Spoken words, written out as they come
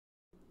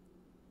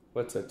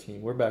What's up,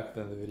 team? We're back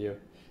with another video.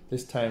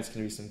 This time it's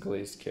going to be some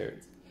glazed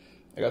carrots.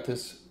 I got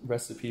this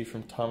recipe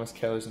from Thomas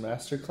Keller's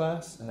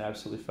masterclass and I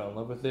absolutely fell in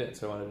love with it,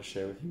 so I wanted to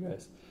share with you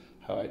guys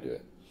how I do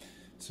it.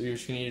 So you're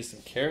just going to use some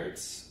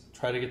carrots,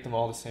 try to get them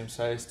all the same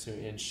size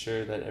to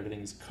ensure that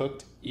everything's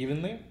cooked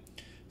evenly,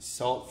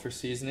 salt for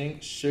seasoning,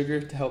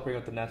 sugar to help bring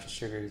out the natural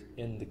sugar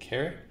in the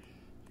carrot.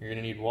 You're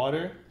going to need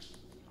water,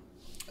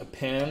 a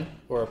pan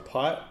or a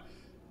pot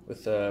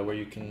with where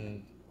you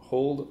can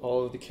hold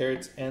all of the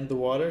carrots and the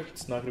water.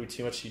 It's not going to be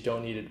too much, you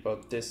don't need it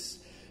about this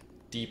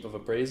deep of a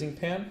braising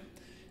pan.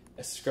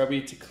 A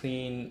scrubby to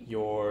clean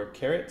your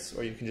carrots,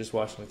 or you can just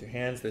wash them with your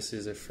hands. This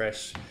is a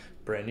fresh,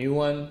 brand new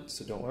one,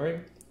 so don't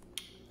worry.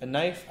 A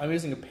knife, I'm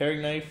using a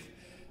paring knife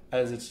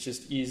as it's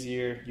just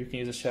easier. You can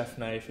use a chef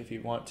knife if you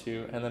want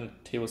to, and then a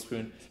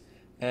tablespoon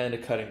and a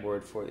cutting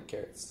board for the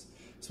carrots.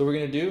 So what we're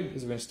going to do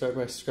is we're going to start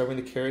by scrubbing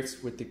the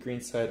carrots with the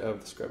green side of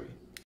the scrubby.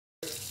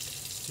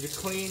 To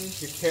clean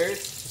your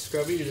carrots, the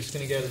scrubby, you're just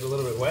going to get it a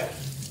little bit wet.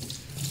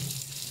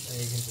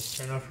 And you can just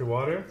turn off your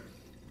water.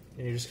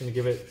 And you're just going to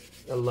give it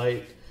a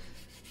light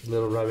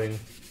little rubbing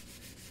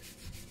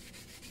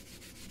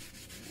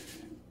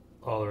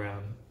all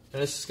around.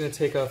 And it's just going to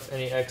take off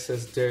any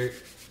excess dirt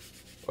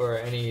or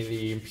any of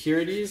the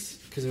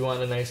impurities, because we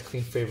want a nice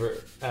clean flavor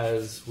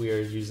as we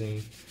are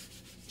using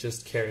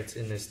just carrots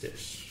in this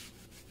dish.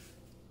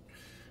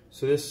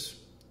 So it's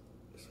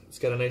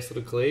got a nice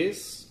little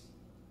glaze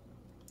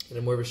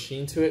and more of a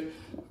sheen to it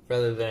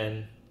rather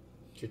than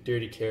your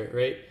dirty carrot,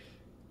 right?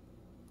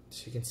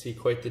 So you can see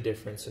quite the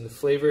difference. And the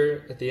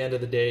flavor at the end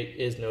of the day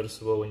is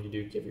noticeable when you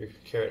do give your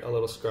carrot a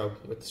little scrub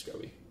with the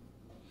scrubby.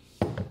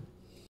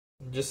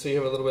 Just so you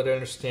have a little bit of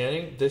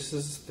understanding, this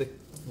is the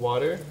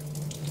water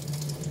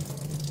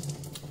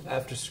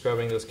after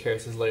scrubbing those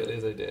carrots as lightly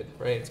as I did,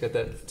 right? It's got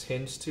that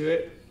tinge to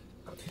it,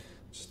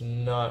 just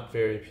not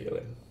very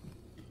appealing.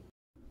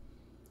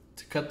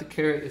 To cut the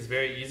carrot is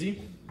very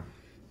easy.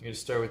 You're going to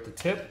start with the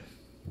tip,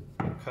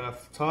 cut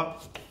off the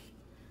top,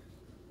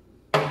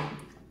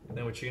 and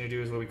then what you're going to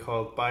do is what we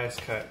call bias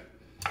cut.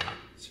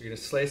 So you're going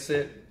to slice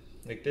it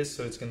like this,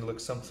 so it's going to look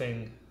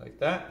something like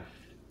that,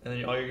 and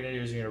then all you're going to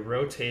do is you're going to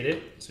rotate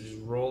it, so just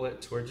roll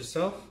it towards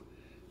yourself,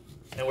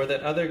 and where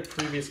that other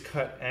previous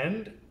cut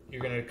end,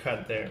 you're going to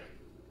cut there.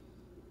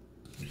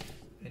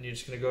 And you're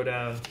just going to go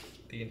down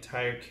the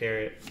entire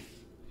carrot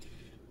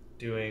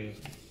doing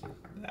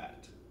that.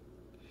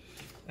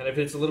 And if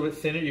it's a little bit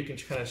thinner, you can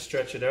kind of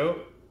stretch it out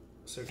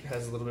so it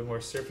has a little bit more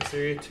surface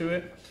area to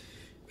it.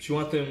 But you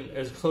want them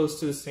as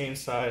close to the same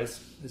size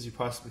as you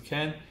possibly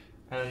can,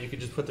 and then you can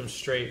just put them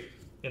straight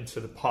into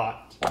the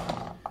pot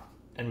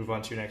and move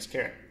on to your next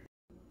carrot.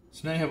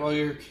 So now you have all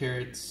your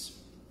carrots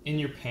in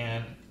your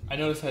pan. I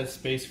noticed I had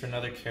space for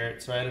another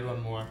carrot, so I added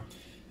one more.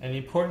 And the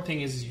important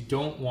thing is you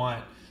don't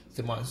want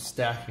them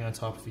stacking on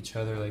top of each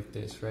other like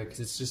this, right? Because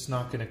it's just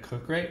not going to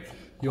cook right.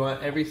 You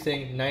want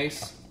everything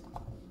nice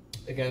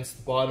against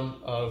the bottom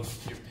of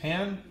your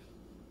pan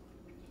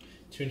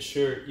to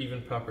ensure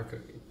even proper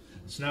cooking.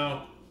 So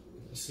now,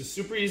 this is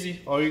super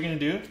easy. All you're going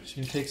to do is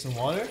you can take some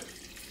water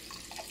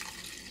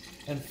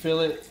and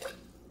fill it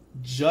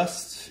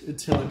just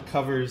until it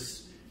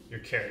covers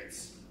your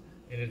carrots.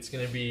 And it's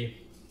going to be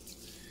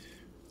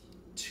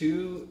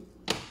two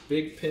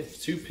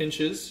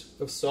pinches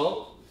of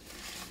salt.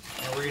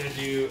 And we're going to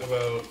do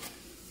about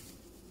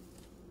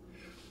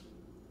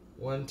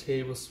 1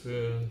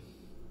 tablespoon.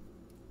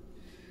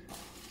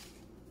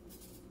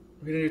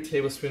 We're going to do 1.5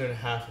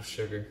 tablespoons of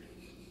sugar.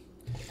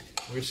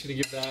 We're just going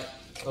to give that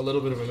a little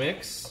bit of a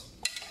mix.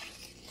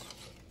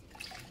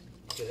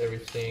 Get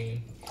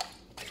everything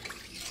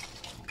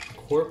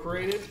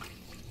incorporated.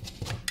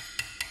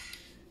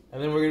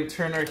 And then we're going to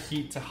turn our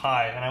heat to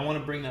high. And I want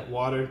to bring that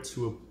water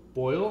to a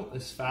boil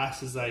as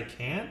fast as I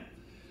can.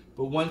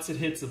 But once it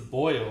hits a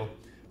boil,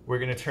 we're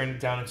going to turn it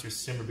down into a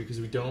simmer, because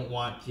we don't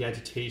want the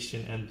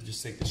agitation and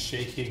just like the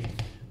shaking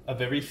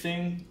of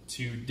everything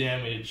to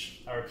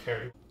damage our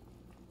carrot.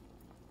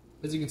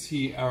 As you can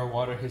see, our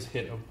water has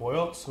hit a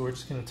boil, so we're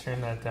just going to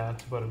turn that down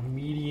to about a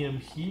medium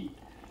heat,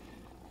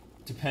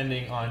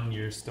 depending on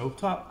your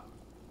stovetop.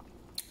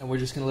 And we're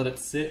just going to let it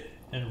sit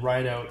and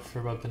ride out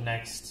for about the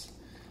next,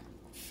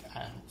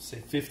 say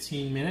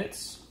 15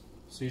 minutes.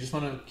 So you just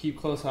want to keep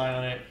a close eye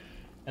on it.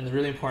 And the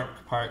really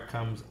important part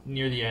comes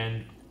near the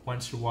end,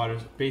 once your water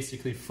is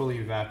basically fully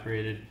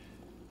evaporated.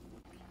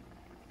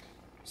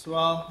 So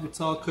while it's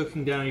all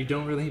cooking down, you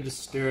don't really need to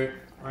stir it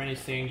or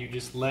anything. You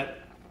just let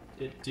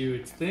it do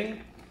its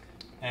thing,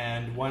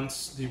 and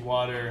once the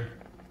water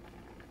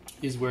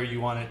is where you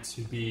want it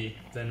to be,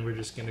 then we're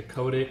just going to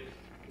coat it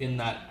in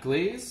that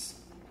glaze.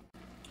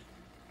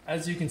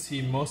 As you can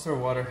see, most of our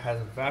water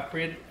has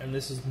evaporated, and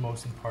this is the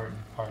most important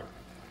part.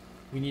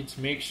 We need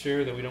to make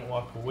sure that we don't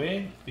walk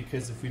away,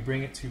 because if we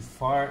bring it too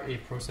far, a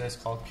process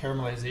called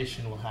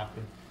caramelization will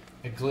happen.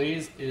 A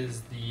glaze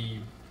is the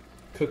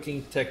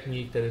cooking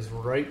technique that is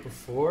right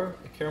before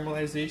a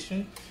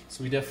caramelization,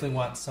 so we definitely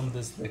want some of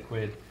this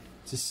liquid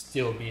to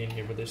still be in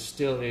here, but there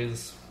still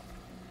is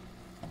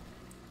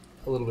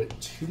a little bit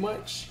too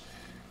much.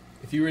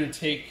 If you were to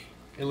take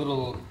a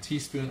little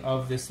teaspoon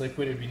of this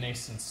liquid. It would be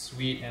nice and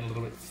sweet and a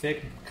little bit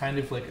thick, kind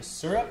of like a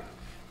syrup.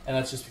 And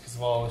that's just because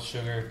of all the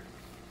sugar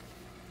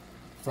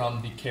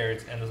from the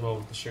carrots and as well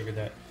with the sugar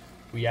that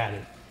we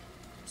added.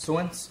 So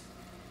once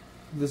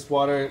this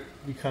water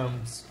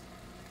becomes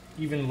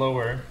even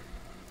lower,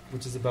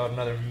 which is about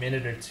another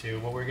minute or two,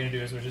 what we're going to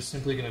do is we're just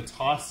simply going to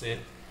toss it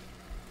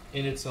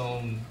in its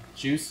own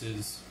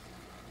juices,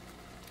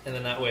 and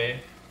then that way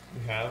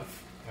we have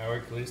our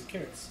glazed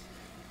carrots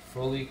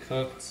fully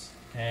cooked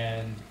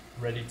and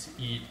ready to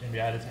eat and be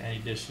added to any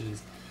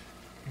dishes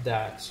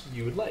that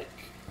you would like.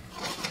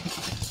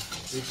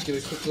 We just give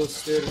it a quick little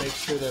stir to make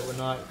sure that we're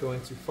not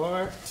going too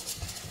far.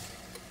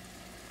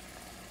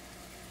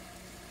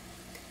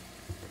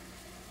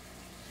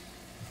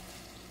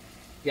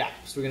 Yeah,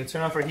 so we're going to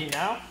turn off our heat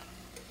now.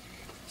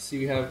 See,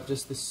 we have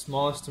just the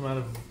smallest amount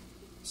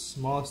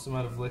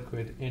of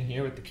liquid in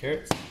here with the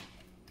carrots,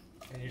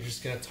 and you're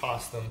just going to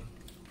toss them.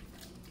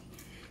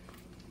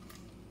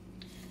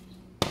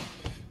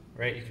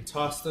 Right, you can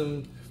toss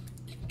them,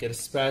 you can get a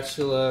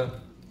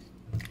spatula.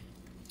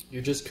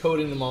 You're just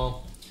coating them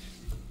all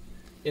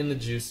in the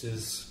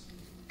juices.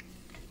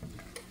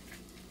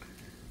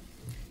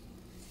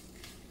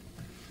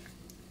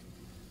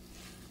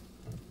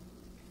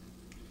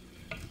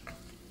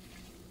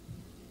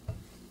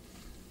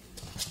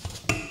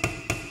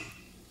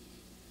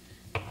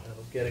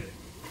 Get a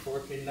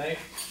fork and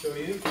knife to show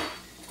you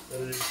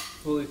that it is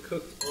fully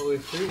cooked all the way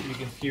through. You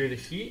can hear the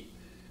heat.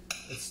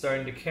 It's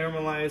starting to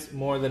caramelize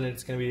more than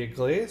it's going to be a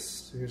glaze.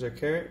 So here's our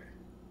carrot.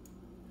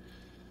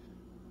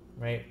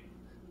 Right?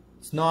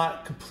 It's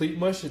not complete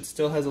mush. It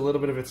still has a little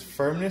bit of its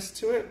firmness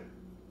to it.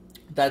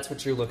 That's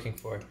what you're looking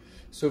for.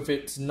 So if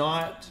it's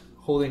not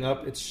holding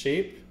up its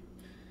shape,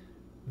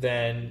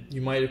 then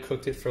you might have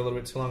cooked it for a little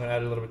bit too long and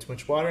added a little bit too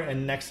much water.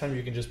 And next time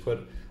you can just put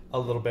a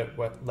little bit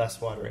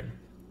less water in.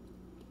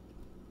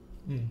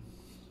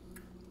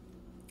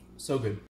 So good.